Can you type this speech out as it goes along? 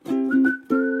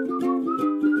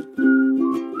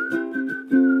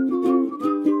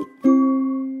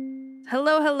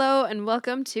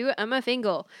welcome to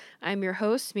MFangle. I'm your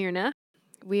host, Mirna.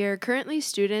 We are currently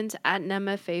students at an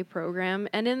MFA program,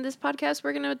 and in this podcast,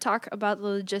 we're going to talk about the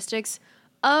logistics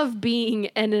of being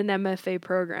in an MFA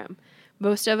program.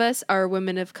 Most of us are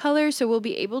women of color, so we'll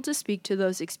be able to speak to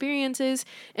those experiences,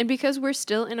 and because we're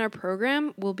still in our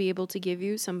program, we'll be able to give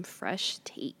you some fresh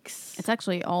takes. It's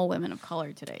actually all women of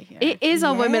color today here. It is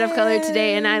all women of color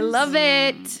today, and I love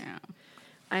it. Yeah.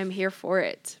 I'm here for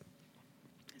it.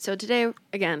 So today,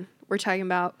 again, we're talking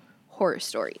about horror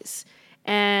stories.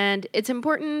 And it's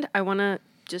important, I want to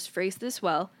just phrase this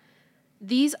well.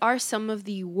 These are some of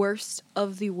the worst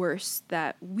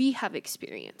that we have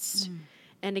experienced.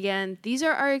 And again, these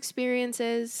are our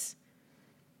experiences.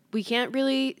 We can't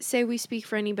really say we speak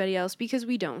for anybody else because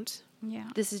we don't. Yeah.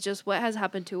 This is just what has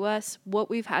happened to us, what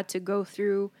we've had to go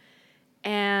through,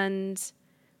 and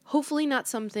hopefully not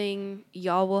something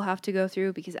y'all will have to go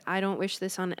through because I don't wish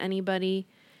this on anybody.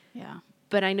 Yeah.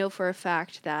 But I know for a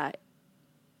fact that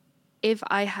if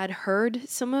I had heard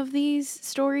some of these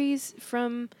stories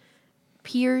from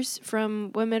peers,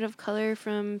 from women of color,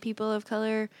 from people of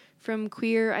color, from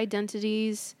queer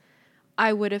identities,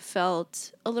 I would have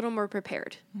felt a little more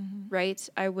prepared, right?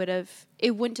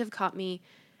 It wouldn't have caught me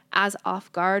as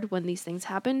off guard when these things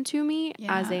happened to me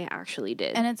as they actually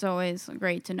did. And it's always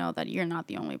great to know that you're not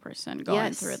the only person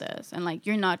going through this. And, like,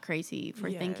 you're not crazy for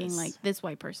thinking, like, this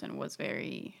white person was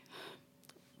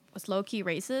low-key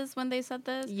racist when they said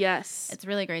this. Yes. It's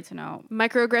really great to know.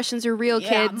 Microaggressions are real,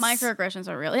 kids. Microaggressions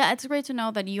are real. Yeah, it's great to know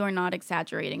that you are not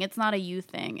exaggerating. It's not a you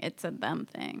thing. It's a them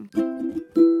thing.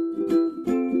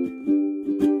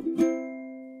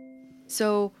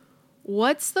 So,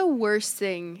 what's the worst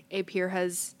thing a peer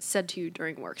has said to you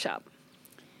during workshop?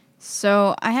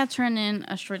 So I had turned in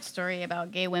a short story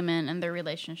about gay women and their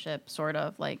relationship, sort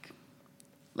of like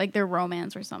their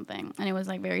romance or something. And it was,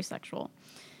 like, very sexual.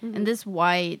 And this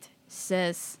white,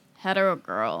 cis, hetero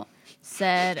girl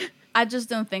said, I just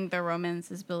don't think their romance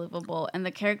is believable. And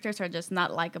the characters are just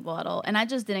not likable at all. And I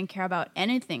just didn't care about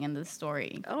anything in this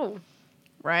story. Oh.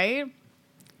 Right?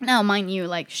 Now, mind you,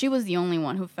 like, she was the only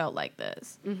one who felt like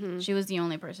this. Mm-hmm. She was the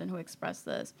only person who expressed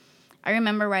this. I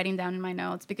remember writing down in my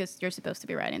notes, because you're supposed to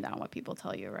be writing down what people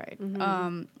tell you, right?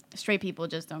 Mm-hmm. Straight people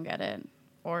just don't get it.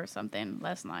 Or something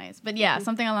less nice. But yeah,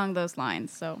 something along those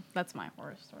lines. So that's my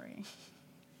horror story.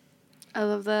 I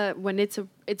love that when it's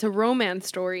a romance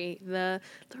story, the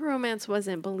romance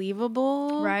wasn't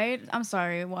believable. Right? I'm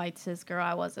sorry, white cis girl,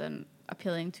 I wasn't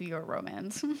appealing to your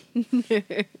romance.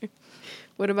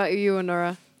 What about you,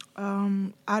 Honora?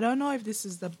 I don't know if this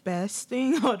is the best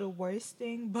thing or the worst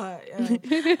thing, but a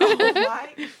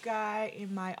white guy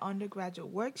in my undergraduate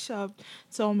workshop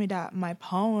told me that my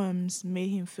poems made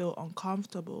him feel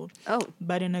uncomfortable. Oh.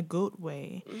 But in a good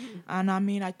way. And I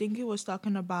mean, I think he was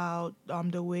talking about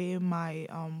the way my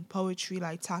poetry,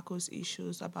 like, tackles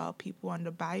issues about people and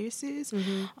the biases.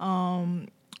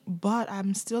 But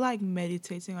I'm still, like,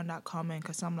 meditating on that comment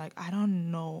because I'm like, I don't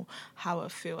know how I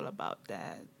feel about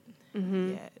that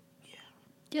yet.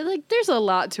 Yeah, like, there's a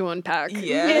lot to unpack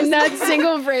Yes. in that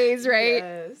single phrase, right?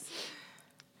 Yes.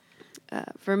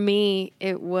 For me,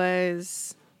 it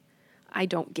was, I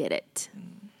don't get it.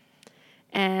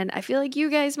 And I feel like you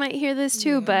guys might hear this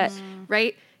too, but,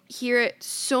 right, hear it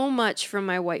so much from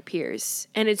my white peers.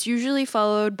 And it's usually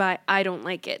followed by, I don't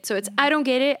like it. So it's, I don't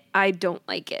get it, I don't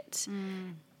like it.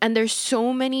 And there's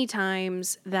so many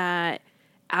times that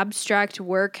abstract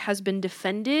work has been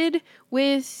defended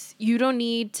with, you don't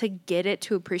need to get it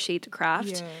to appreciate the craft.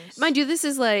 Yes. Mind you, this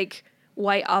is like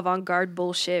white avant-garde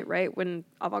bullshit, right? When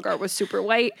avant-garde was super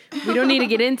white. We don't need to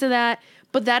get into that.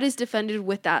 But that is defended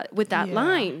with that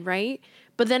line, right?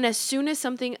 But then as soon as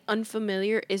something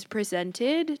unfamiliar is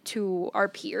presented to our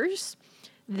peers,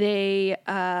 they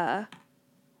that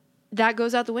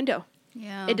goes out the window.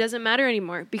 Yeah. It doesn't matter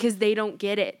anymore because they don't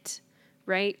get it,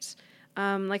 right?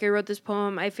 Like, I wrote this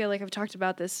poem. I feel like I've talked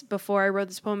about this before. I wrote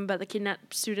this poem about the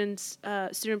kidnapped student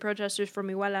protesters from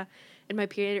Iguala, and my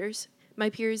peers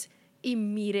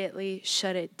immediately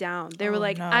shut it down. They were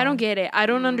like, no. I don't get it. I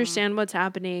don't understand what's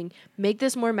happening. Make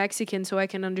this more Mexican so I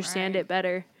can understand it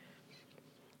better.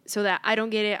 So that I don't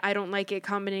get it, I don't like it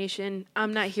combination,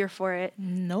 I'm not here for it.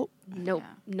 Nope. Nope,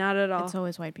 not at all. It's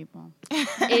always white people.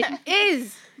 It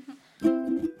is.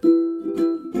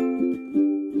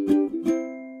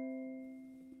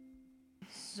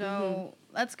 So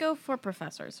let's go for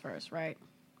professors first, right?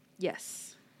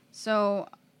 Yes. So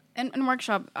in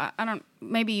workshop, I don't,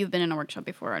 maybe you've been in a workshop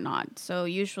before or not. So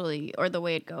usually, or the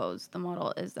way it goes, the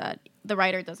model is that the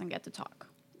writer doesn't get to talk.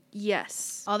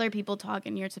 Yes. Other people talk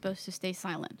and you're supposed to stay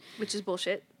silent. Which is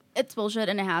bullshit. it's bullshit,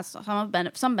 and it has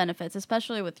some benefits,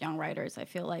 especially with young writers. I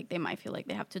feel like they might feel like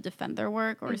they have to defend their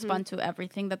work or respond to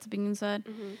everything that's being said.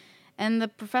 And the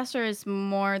professor is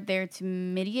more there to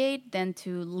mediate than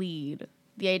to lead.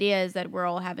 The idea is that we're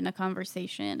all having a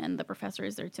conversation, and the professor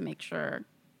is there to make sure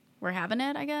we're having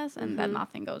it, I guess, and that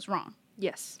nothing goes wrong.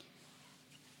 Yes.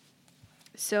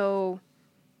 So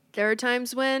there are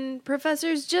times when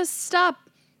professors just stop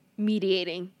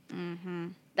mediating.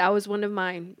 That was one of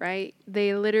mine, right?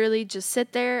 They literally just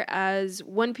sit there as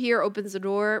one peer opens the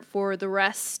door for the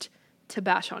rest to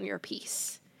bash on your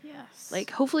piece. Yes.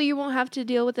 Like, hopefully you won't have to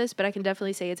deal with this, but I can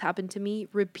definitely say it's happened to me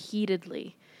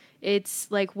repeatedly. It's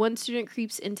like one student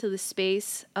creeps into the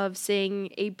space of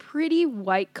saying a pretty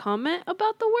white comment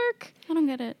about the work. I don't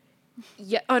get it.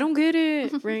 Yeah, I don't get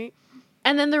it, right?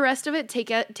 And then the rest of it, take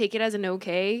it as an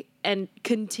okay and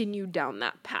continue down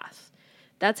that path.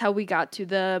 That's how we got to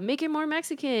the make it more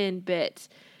Mexican bit.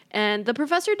 And the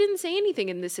professor didn't say anything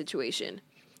in this situation.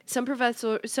 Some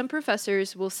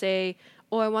professors will say,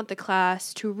 oh, I want the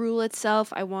class to rule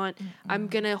itself. I'm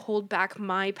going to hold back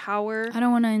my power. I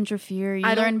don't want to interfere. You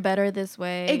learn better this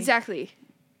way. Exactly.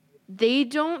 They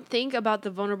don't think about the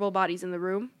vulnerable bodies in the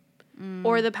room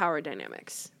or the power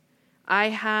dynamics. I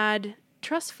had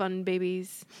trust fund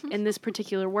babies in this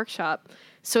particular workshop.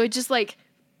 So it just like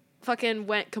fucking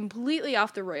went completely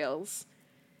off the rails.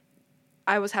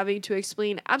 I was having to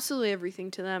explain absolutely everything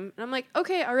to them. And I'm like,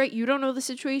 okay, all right, you don't know the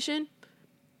situation.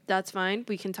 That's fine.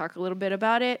 We can talk a little bit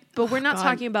about it. But we're not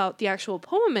talking about the actual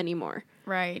poem anymore.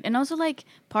 Right. And also, like,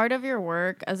 part of your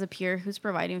work as a peer who's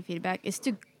providing feedback is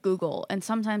to Google. And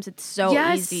sometimes it's so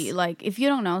easy. Like, if you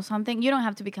don't know something, you don't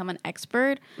have to become an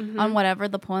expert on whatever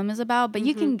the poem is about, but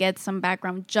you can get some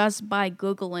background just by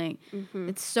Googling.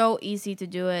 It's so easy to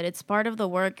do it. It's part of the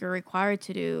work you're required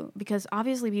to do because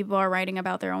obviously people are writing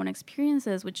about their own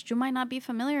experiences, which you might not be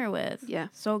familiar with. Yeah.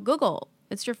 So Google.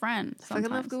 It's your friend. I fucking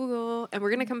love Google. And we're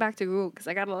going to come back to Google because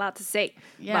I got a lot to say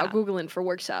about Googling for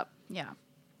workshop. Yeah.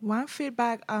 One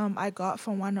feedback I got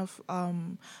from one of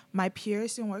my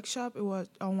peers in workshop, it was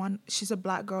she's a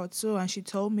Black girl too, and she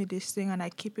told me this thing, and I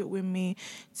keep it with me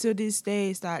till this day,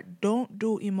 is that don't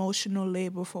do emotional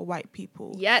labor for white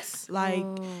people. Yes. Like,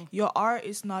 your art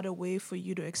is not a way for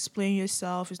you to explain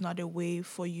yourself. It's not a way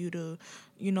for you to,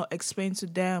 explain to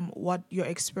them what your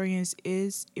experience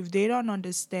is. If they don't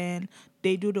understand,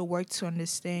 they do the work to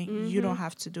understand. You don't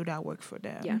have to do that work for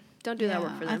them. Yeah. Don't do that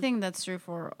work for them. I think that's true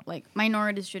for, like,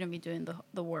 minorities shouldn't be doing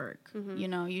the work.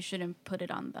 You shouldn't put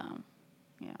it on them.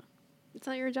 Yeah. It's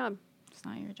not your job. It's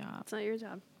not your job. It's not your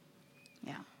job.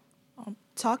 Yeah.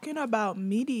 Talking about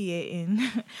mediating,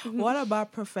 what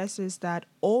about professors that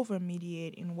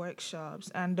over-mediate in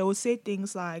workshops? And they'll say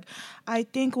things like, I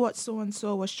think what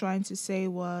so-and-so was trying to say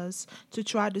was to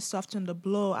try to soften the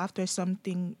blow after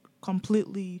something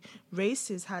completely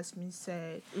racist has been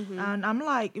said. And I'm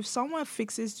like, if someone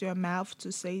fixes their mouth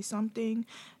to say something,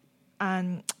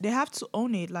 and they have to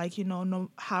own it, like,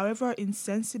 however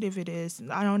insensitive it is.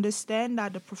 I understand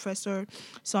that the professor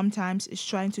sometimes is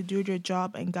trying to do their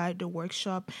job and guide the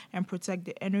workshop and protect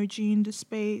the energy in the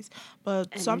space,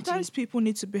 but sometimes people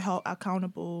need to be held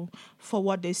accountable for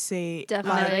what they say.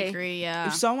 Definitely. I agree, yeah.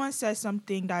 If someone says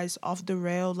something that is off the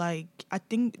rail, like, I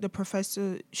think the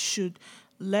professor should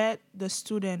let the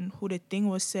student who the thing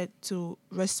was said to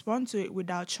respond to it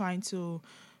without trying to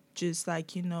just, like,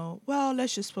 well,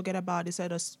 let's just forget about this,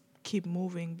 let us keep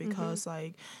moving, because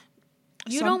like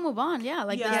you don't move on. Yeah,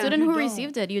 like the student who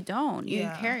received it, you don't. You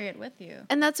carry it with you.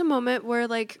 And that's a moment where,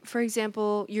 like, for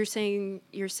example, you're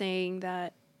saying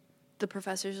that the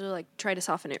professors are like try to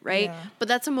soften it, right? Yeah. But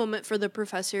that's a moment for the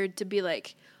professor to be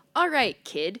like, all right,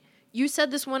 kid, you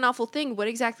said this one awful thing. What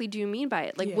exactly do you mean by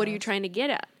it? Like, what are you trying to get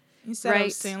at? Instead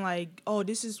of saying, like, oh,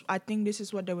 I think this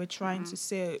is what they were trying to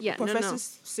say. Yeah,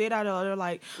 professors say that a lot. They're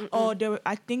like,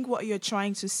 I think what you're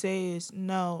trying to say is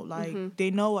no. Like,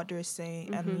 they know what they're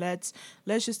saying, and let's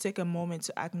just take a moment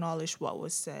to acknowledge what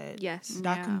was said. Yes.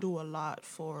 That can do a lot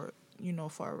for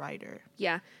a writer.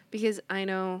 Yeah, because I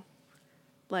know,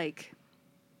 like,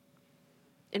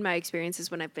 in my experiences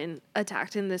when I've been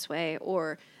attacked in this way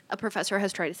or a professor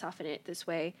has tried to soften it this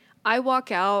way, I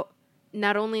walk out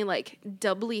not only, like,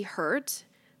 doubly hurt,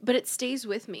 but it stays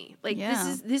with me. Like,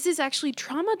 this is actually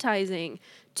traumatizing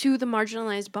to the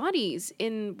marginalized bodies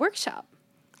in workshop.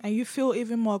 And you feel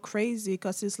even more crazy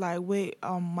because it's like, wait,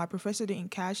 my professor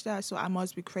didn't catch that, so I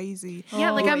must be crazy.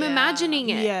 Yeah, like I'm imagining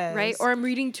it, right? Or I'm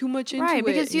reading too much into it. Right,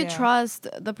 because you trust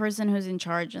the person who's in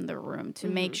charge in the room to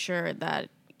make sure that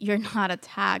you're not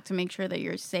attacked, to make sure that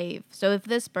you're safe. So if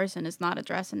this person is not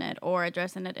addressing it or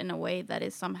addressing it in a way that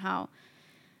is somehow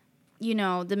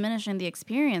diminishing the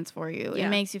experience for you. Yeah. It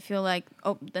makes you feel like,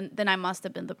 oh, then I must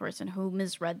have been the person who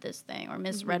misread this thing or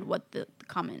misread what the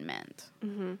comment meant.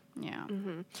 Yeah.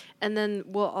 And then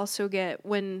we'll also get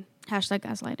when Hashtag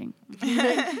gaslighting.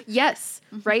 yes,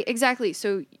 right, exactly.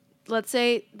 So let's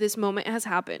say this moment has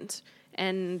happened,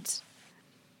 and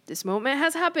this moment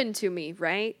has happened to me,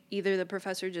 right? Either the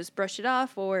professor just brushed it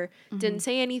off or didn't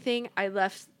say anything. I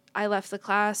left the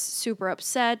class super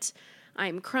upset.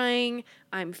 I'm crying.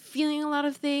 I'm feeling a lot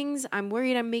of things. I'm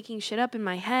worried I'm making shit up in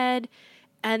my head.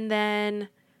 And then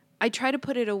I try to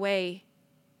put it away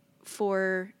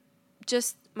for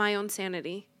just my own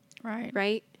sanity, Right.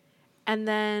 right? And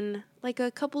then like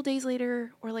a couple days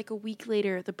later or like a week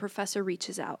later, the professor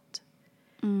reaches out.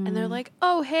 And they're like,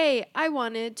 oh, hey, I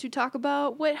wanted to talk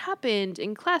about what happened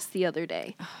in class the other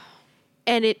day.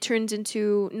 And it turns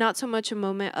into not so much a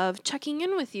moment of checking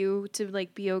in with you to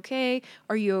like be okay.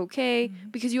 Are you okay?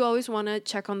 Because you always want to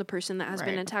check on the person that has been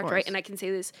Right, of attacked, course. right? And I can say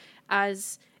this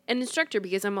as an instructor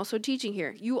because I'm also teaching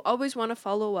here. You always want to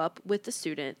follow up with the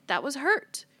student that was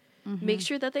hurt. Make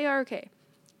sure that they are okay.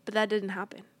 But that didn't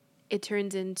happen. It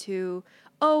turns into,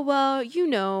 oh,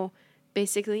 well,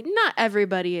 basically not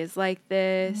everybody is like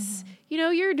this.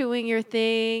 You're doing your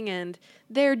thing and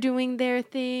they're doing their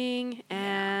thing,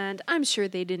 and I'm sure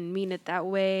they didn't mean it that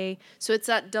way. So it's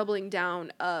that doubling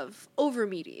down of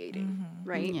over-mediating,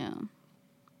 right? Yeah.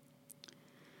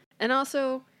 And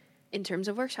also, in terms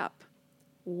of workshop,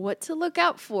 what to look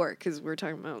out for, because we're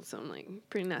talking about some like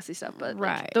pretty nasty stuff, but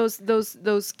Right. like,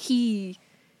 those key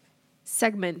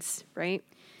segments, right?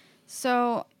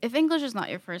 So if English is not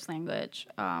your first language,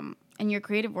 and your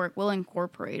creative work will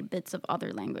incorporate bits of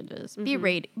other languages, be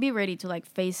ready to like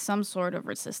face some sort of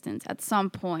resistance at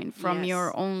some point from Yes.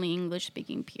 your only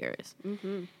English-speaking peers.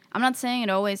 I'm not saying it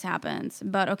always happens,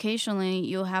 but occasionally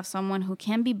you'll have someone who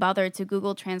can be bothered to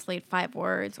Google Translate 5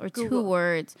 words or 2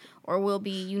 words, or will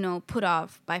be, put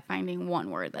off by finding one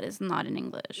word that is not in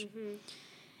English.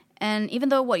 And even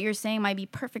though what you're saying might be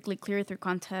perfectly clear through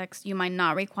context, you might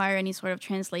not require any sort of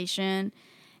translation.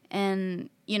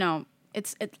 And,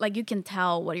 it's like you can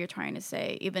tell what you're trying to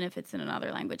say, even if it's in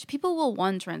another language. People will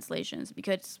want translations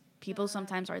because people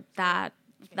sometimes are that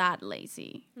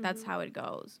lazy. That's how it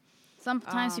goes.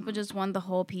 Sometimes people just want the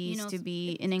whole piece to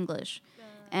be in English.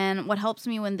 And what helps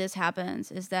me when this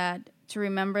happens is that to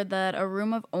remember that a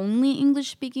room of only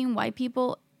English-speaking white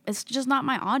people is just not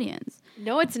my audience.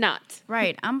 No, it's not.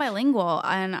 Right. I'm bilingual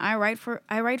and I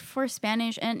write for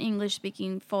Spanish and English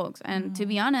speaking folks. And to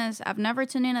be honest, I've never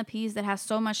tuned in a piece that has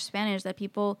so much Spanish that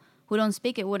people who don't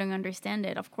speak it wouldn't understand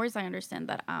it. Of course I understand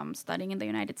that I'm studying in the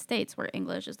United States where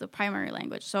English is the primary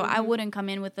language. So I wouldn't come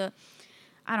in with a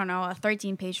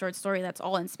 13-page short story that's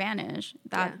all in Spanish.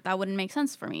 That wouldn't make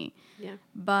sense for me. Yeah.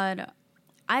 But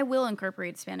I will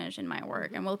incorporate Spanish in my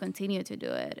work and will continue to do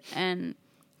it. And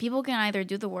people can either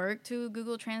do the work to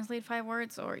Google Translate 5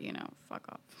 words or, fuck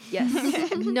off.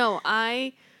 Yes. No,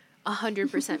 I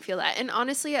 100% feel that. And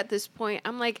honestly, at this point,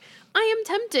 I'm like, I am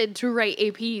tempted to write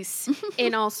a piece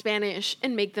in all Spanish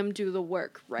and make them do the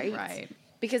work, right? Right.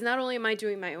 Because not only am I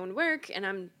doing my own work and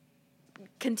I'm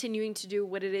continuing to do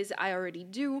what it is I already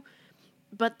do,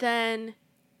 but then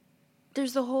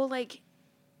there's the whole, like,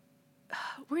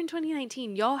 we're in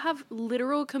 2019. Y'all have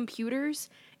literal computers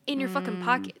in your fucking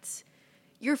pockets.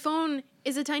 Your phone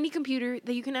is a tiny computer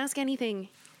that you can ask anything.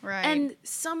 Right. And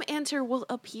some answer will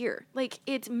appear. Like,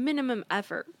 it's minimum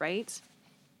effort, right?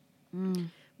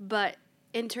 But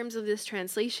in terms of this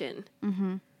translation,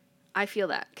 I feel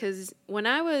that. Because when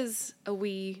I was a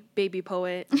wee baby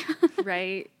poet,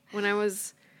 right? When I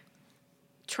was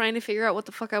trying to figure out what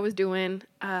the fuck I was doing,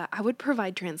 I would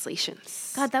provide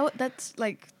translations. God, that's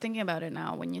like, thinking about it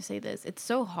now when you say this, it's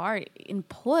so hard in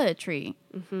poetry.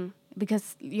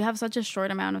 Because you have such a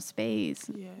short amount of space.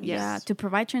 Yes. Yeah, to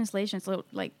provide translation. So,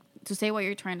 like, to say what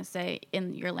you're trying to say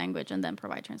in your language and then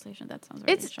provide translation, that sounds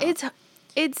very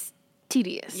It's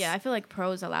tedious. Yeah, I feel like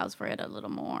prose allows for it a little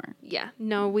more. Yeah.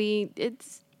 No,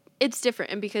 it's different.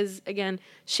 And because, again,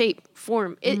 shape,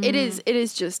 form, it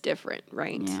is just different,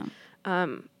 right? Yeah.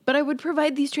 But I would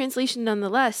provide these translations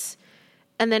nonetheless.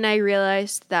 And then I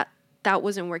realized that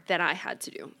wasn't work that I had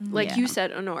to do. Like you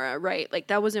said, Honora, right? Like,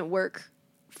 that wasn't work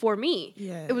for me.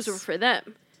 It was work for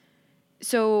them.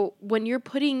 So when you're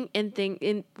putting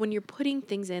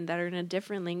things in that are in a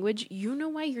different language, you know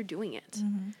why you're doing it.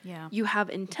 Yeah. You have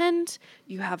intent,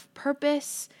 you have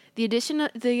purpose. The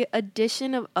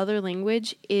addition of other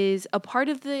language is a part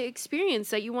of the experience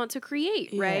that you want to create,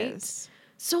 right? Yes.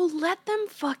 So let them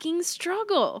fucking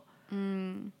struggle.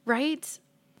 Right?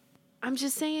 I'm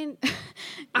just saying,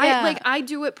 Yeah. I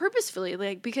do it purposefully,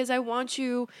 like, because I want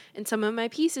you, in some of my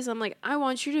pieces, I'm like, I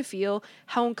want you to feel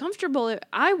how uncomfortable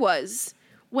I was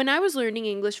when I was learning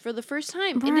English for the first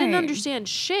time and didn't Right. understand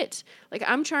shit. Like,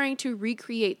 I'm trying to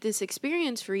recreate this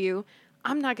experience for you.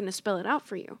 I'm not going to spell it out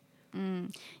for you.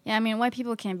 Yeah, I mean, white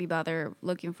people can't be bothered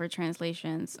looking for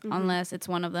translations unless it's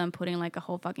one of them putting like a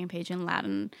whole fucking page in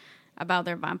Latin about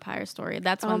their vampire story.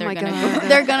 That's when Oh my they're gonna God.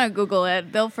 they're gonna Google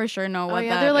it. They'll for sure know Oh, what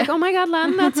yeah, that. they're like, oh my God,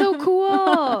 Latin, that's so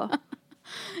cool.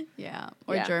 Yeah,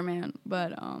 or Yeah. German,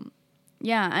 but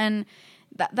yeah, and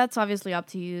that's obviously up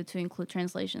to you to include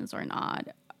translations or not.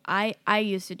 I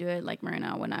used to do it like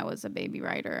Marina when I was a baby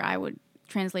writer. I would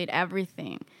translate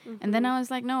everything, and then I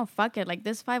was like, no, fuck it. Like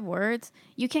this 5 words,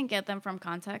 you can get them from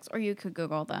context, or you could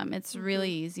Google them. It's really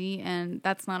easy, and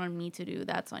that's not on me to do.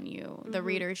 That's on you. The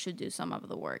reader should do some of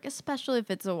the work, especially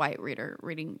if it's a white reader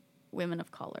reading women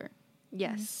of color.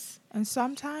 Yes. And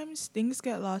sometimes things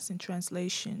get lost in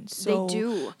translation. So They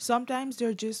do. sometimes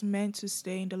they're just meant to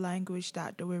stay in the language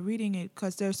that they were reading it,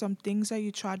 because there's some things that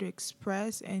you try to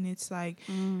express and it's like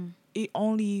it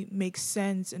only makes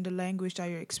sense in the language that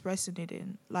you're expressing it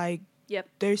in. Like Yep.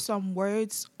 there's some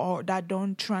words or that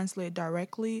don't translate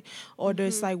directly, or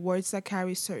there's like words that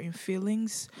carry certain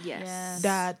feelings Yes. Yes.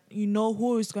 that you know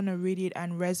who is going to read it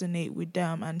and resonate with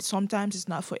them, and sometimes it's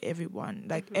not for everyone.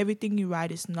 Like everything you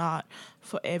write is not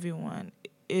for everyone.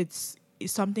 It's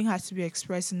something has to be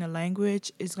expressed in a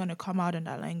language, it's going to come out in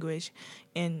that language,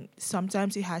 and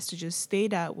sometimes it has to just stay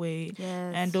that way.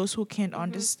 Yes. And those who can't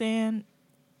understand,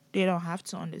 they don't have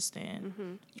to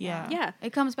understand. Yeah. Yeah.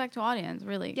 It comes back to audience,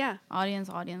 really. Yeah. Audience.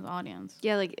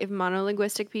 Yeah, like if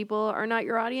monolinguistic people are not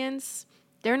your audience,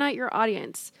 they're not your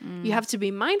audience. You have to be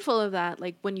mindful of that.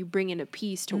 Like when you bring in a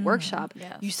piece to workshop,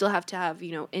 Yes. you still have to have,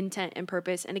 intent and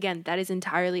purpose. And again, that is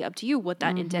entirely up to you what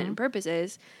that intent and purpose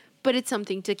is, but it's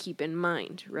something to keep in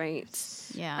mind, right?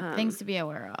 Yeah, things to be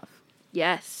aware of.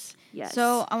 Yes. Yes.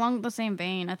 So along the same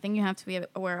vein, a thing you have to be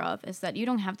aware of is that you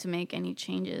don't have to make any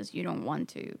changes you don't want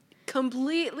to.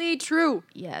 completely true.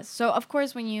 Yes. So of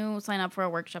course, when you sign up for a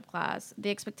workshop class, the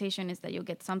expectation is that you'll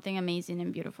get something amazing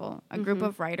and beautiful. A group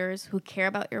of writers who care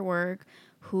about your work,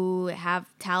 who have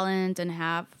talent and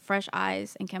have fresh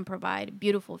eyes and can provide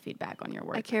beautiful feedback on your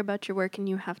work. I care about your work and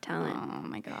you have talent. Oh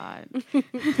my God.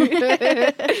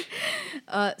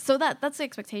 So that's the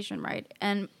expectation, right?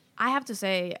 And I have to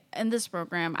say, in this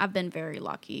program, I've been very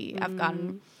lucky.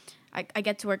 I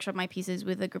get to workshop my pieces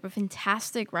with a group of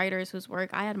fantastic writers whose work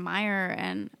I admire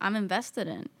and I'm invested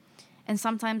in. And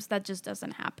sometimes that just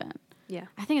doesn't happen. Yeah.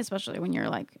 I think especially when you're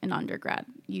like an undergrad,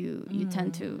 you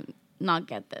tend to not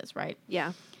get this, right?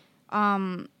 Yeah.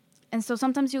 And so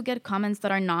sometimes you'll get comments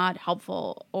that are not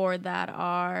helpful or that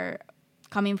are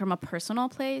coming from a personal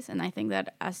place. And I think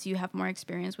that as you have more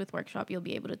experience with workshop, you'll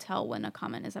be able to tell when a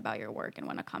comment is about your work and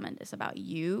when a comment is about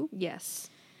you. Yes.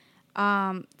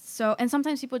 So, and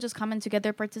sometimes people just come in to get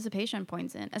their participation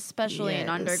points in, especially in Yes.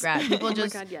 undergrad. People my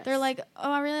just, God, yes. they're like,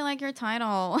 oh, I really like your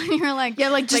title. And you're like, Yeah,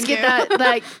 like just "Thank get you."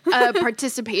 that like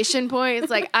participation point. It's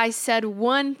like I said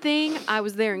one thing. I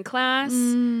was there in class.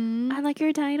 I like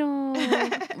your title.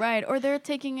 Right. Or they're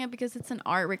taking it because it's an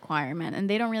art requirement and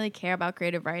they don't really care about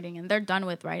creative writing and they're done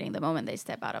with writing the moment they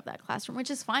step out of that classroom, which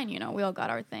is fine. We all got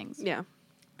our things. Yeah.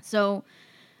 So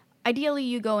ideally,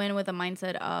 you go in with a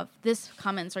mindset of these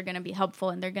comments are going to be helpful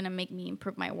and they're going to make me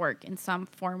improve my work in some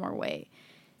form or way.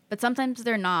 But sometimes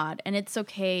they're not, and it's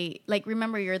okay. Like,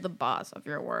 remember, you're the boss of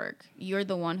your work. You're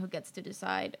the one who gets to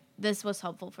decide this was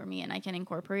helpful for me and I can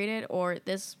incorporate it, or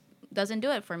this doesn't do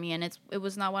it for me and it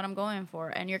was not what I'm going for.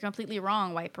 And you're completely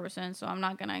wrong, white person, so I'm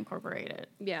not going to incorporate it.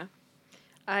 Yeah.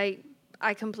 I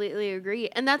completely agree.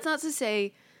 And that's not to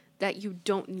say that you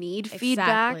don't need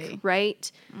feedback, Exactly.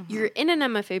 right? You're in an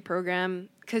MFA program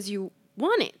because you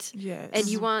want it. Yes. And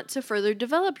you want to further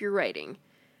develop your writing.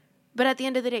 But at the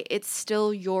end of the day, it's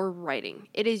still your writing.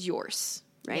 It is yours,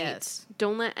 right? Yes.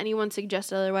 Don't let anyone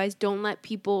suggest otherwise. Don't let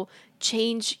people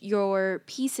change your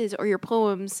pieces or your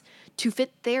poems to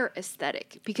fit their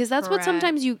aesthetic. Because that's what Correct.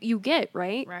 sometimes you get,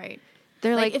 right? Right.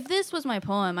 They're Like, like, if this was my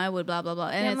poem, I would blah, blah, blah.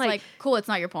 And Yeah, I'm it's like, like, cool, it's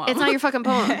not your poem. it's not your fucking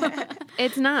poem.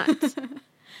 It's not.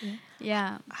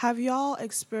 Yeah. Have y'all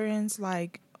experienced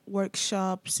like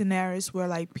workshop scenarios where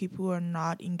like people are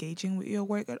not engaging with your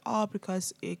work at all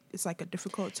because it's like a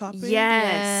difficult topic?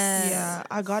 Yes. Yeah,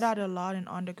 I got that a lot in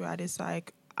undergrad. It's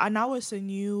like and I was a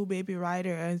new baby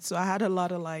writer, and so I had a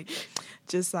lot of like,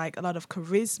 just like a lot of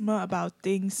charisma about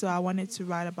things. So I wanted to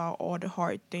write about all the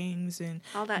hard things and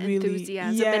All that really,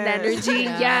 enthusiasm and energy.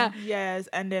 Yeah. Yes,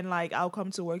 and then like I'll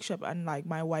come to workshop and like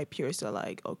my white peers are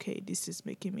like, okay, this is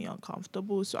making me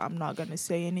uncomfortable, so I'm not gonna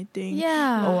say anything.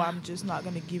 Yeah. Or I'm just not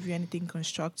gonna give you anything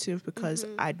constructive because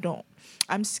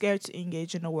I'm scared to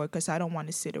engage in the work because I don't want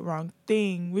to say the wrong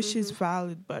thing, which is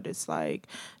valid, but it's like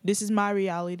this is my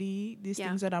reality. These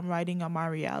things that I'm writing are my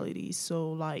reality.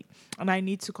 So like, and I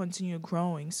need to continue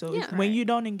growing. So when you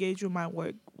don't engage with my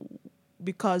work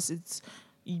because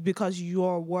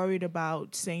you're worried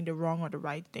about saying the wrong or the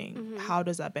right thing, how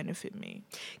does that benefit me?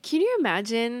 Can you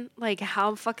imagine like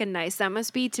how fucking nice that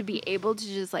must be to be able to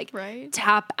just like Right?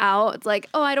 tap out? It's like,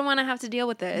 oh, I don't want to have to deal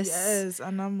with this. Yes,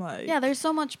 and I'm like, Yeah, there's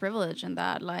so much privilege in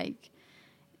that. Like,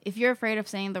 if you're afraid of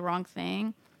saying the wrong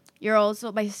thing, you're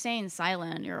also, by staying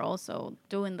silent, you're also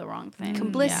doing the wrong thing.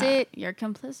 Complicit. Yeah, you're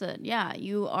complicit. Yeah,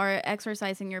 you are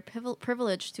exercising your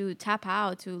privilege to tap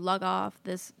out, to log off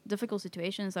this difficult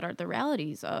situations that are the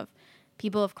realities of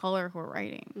people of color who are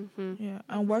writing. yeah,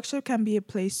 and workshop can be a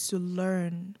place to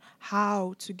learn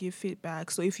how to give feedback.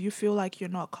 So if you feel like you're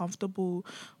not comfortable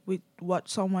with what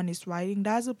someone is writing,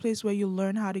 that's a place where you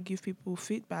learn how to give people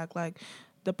feedback. Like,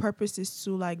 the purpose is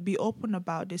to like be open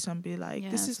about this and be like,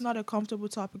 this is Yes. not a comfortable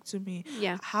topic to me.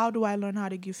 Yeah. How do I learn how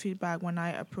to give feedback when I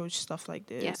approach stuff like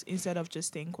this Yeah. instead of just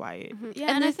staying quiet?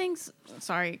 Yeah, and I think,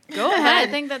 sorry, go ahead.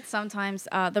 I think that sometimes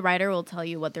the writer will tell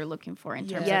you what they're looking for in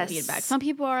terms Yes. of feedback. Some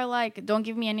people are like, don't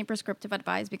give me any prescriptive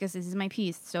advice because this is my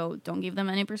piece, so don't give them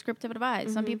any prescriptive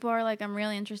advice. Some people are like, I'm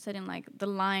really interested in like the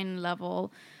line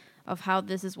level of how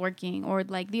this is working, or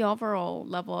like the overall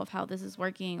level of how this is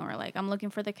working, or like I'm looking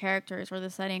for the characters or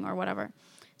the setting or whatever.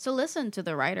 So listen to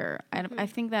the writer. I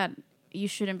think that you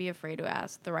shouldn't be afraid to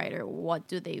ask the writer, what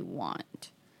do they want?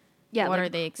 Yeah. What like, are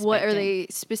they What are expecting? they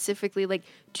specifically like?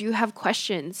 Do you have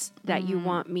questions that you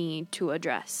want me to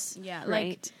address? Yeah, Right.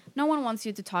 like no one wants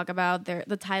you to talk about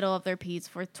the title of their piece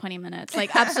for 20 minutes.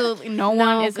 Like absolutely no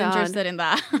one is God. interested in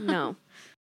that. No.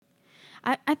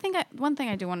 I think one thing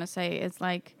I do want to say is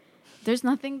like there's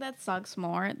nothing that sucks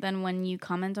more than when you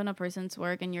comment on a person's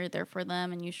work and you're there for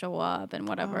them and you show up and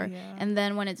whatever. yeah. And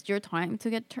then when it's your time to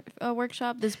get a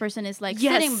workshop, this person is like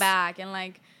Yes. sitting back and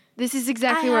like, This is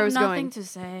exactly I where I have was nothing going. to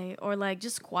say, or like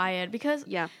just quiet, because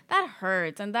Yeah. that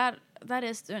hurts, and that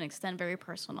is to an extent very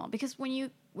personal, because when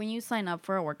you sign up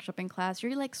for a workshopping class,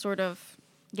 you're like sort of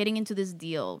getting into this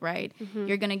deal, right?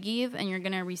 You're gonna give and you're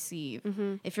gonna receive.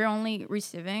 If you're only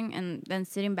receiving and then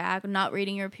sitting back, not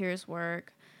reading your peers'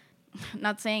 work,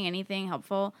 not saying anything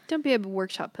helpful, Don't be a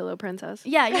workshop pillow princess.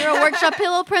 yeah, you're a workshop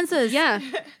pillow princess. Yeah.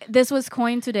 This was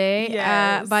coined today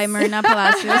Yes. by Marina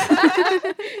Palacios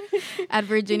at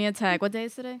Virginia Tech. What day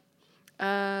is today?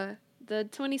 The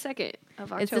 22nd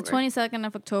of October. It's the 22nd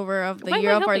of October of the Why am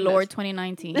year I of our helping Lord this?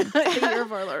 2019. The year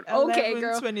of our Lord. Okay,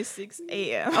 girl. 11:26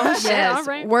 a.m. Oh, shit. Yes, All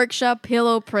right. Workshop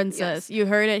Pillow Princess. You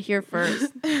heard it here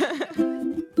first.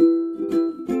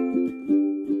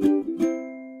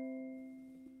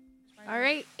 All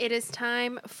right, it is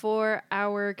time for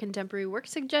our contemporary work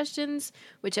suggestions,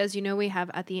 which, as you know, we have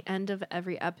at the end of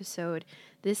every episode.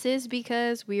 This is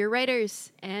because we are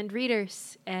writers and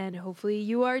readers, and hopefully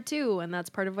you are too, and that's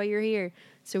part of why you're here.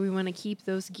 So we want to keep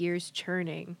those gears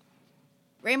churning.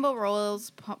 Rainbow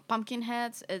Rowell's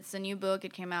Pumpkinheads. It's a new book.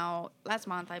 It came out last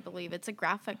month, I believe. It's a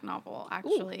graphic novel,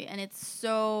 actually, and it's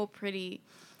so pretty.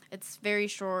 It's very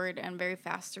short and very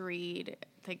fast to read. It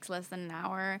takes less than an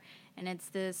hour, and it's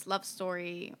this love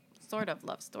story, sort of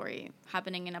love story,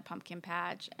 happening in a pumpkin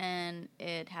patch, and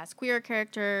it has queer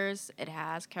characters. It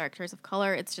has characters of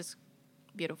color. It's just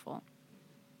beautiful.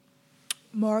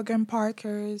 Morgan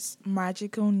Parker's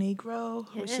Magical Negro,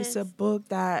 which is a Yes. book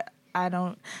that I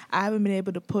haven't been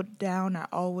able to put down. I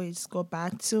always go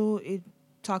back to. It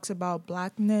talks about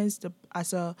blackness,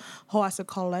 as a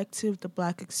collective, the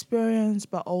black experience,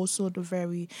 but also the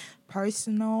very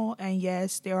personal. And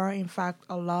yes, there are in fact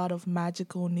a lot of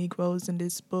magical Negroes in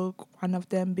this book. One of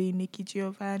them being Nikki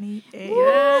Giovanni.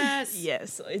 Yes.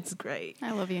 Yes, so it's great.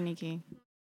 I love you, Nikki.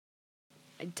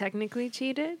 I technically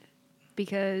cheated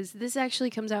because this actually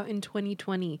comes out in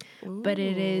 2020, but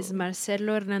it is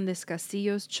Marcelo Hernandez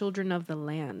Castillo's Children of the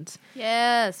Land.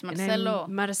 Yes, And Marcelo.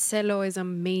 Marcelo is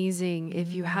amazing.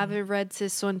 If you haven't read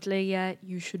Sesontle yet,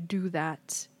 you should do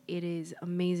that. It is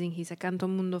amazing. He's a Canto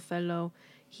Mundo fellow.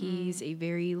 He's a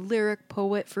very lyric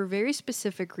poet for very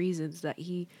specific reasons that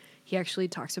he actually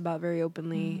talks about very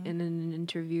openly in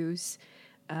interviews.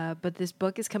 But this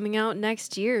book is coming out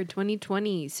next year,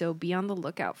 2020, so be on the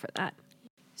lookout for that.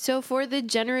 So for the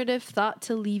generative thought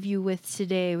to leave you with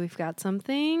today, we've got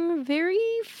something very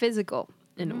physical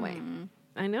in a way.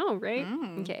 I know, right?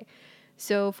 Okay.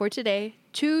 So for today,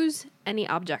 choose any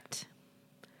object.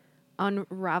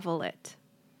 Unravel it.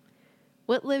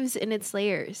 What lives in its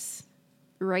layers?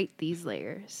 Write these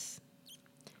layers.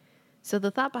 So the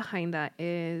thought behind that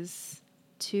is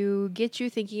to get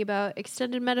you thinking about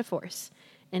extended metaphors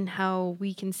and how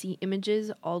we can see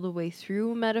images all the way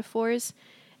through metaphors,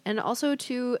 and also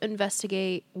to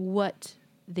investigate what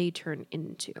they turn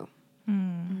into.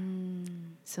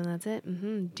 So that's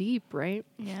it. Deep, right?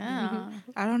 Yeah.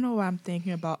 I don't know why I'm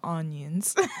thinking about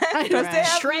onions. Because they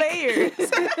have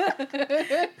layers.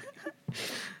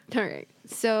 All right.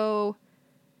 So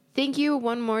thank you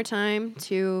one more time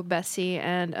to Bessie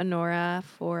and Honora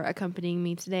for accompanying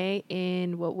me today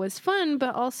in what was fun,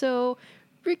 but also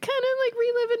kind of like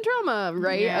reliving trauma,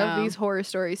 right? Yeah. Of these horror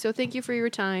stories. So thank you for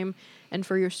your time and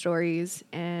for your stories.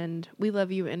 And we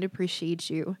love you and appreciate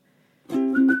you.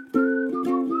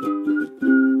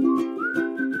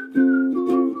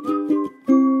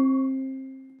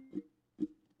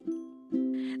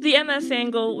 The MF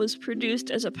Angle was produced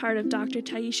as a part of Dr.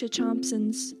 Taisha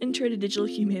Thompson's Intro to Digital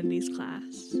Humanities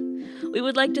class. We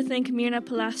would like to thank Mirna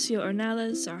Palacio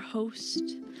Ornelas, our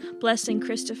host, Blessing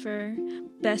Christopher,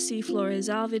 Bessie Flores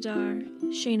Alvidar,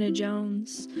 Shayna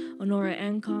Jones, Honora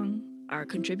Ankong, our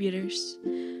contributors,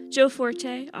 Joe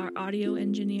Forte, our audio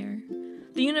engineer,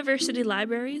 the University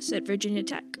Libraries at Virginia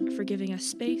Tech for giving us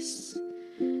space,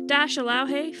 Dash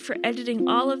Alauhe for editing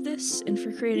all of this and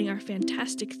for creating our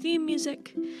fantastic theme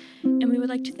music, and we would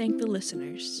like to thank the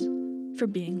listeners for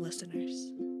being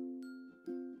listeners.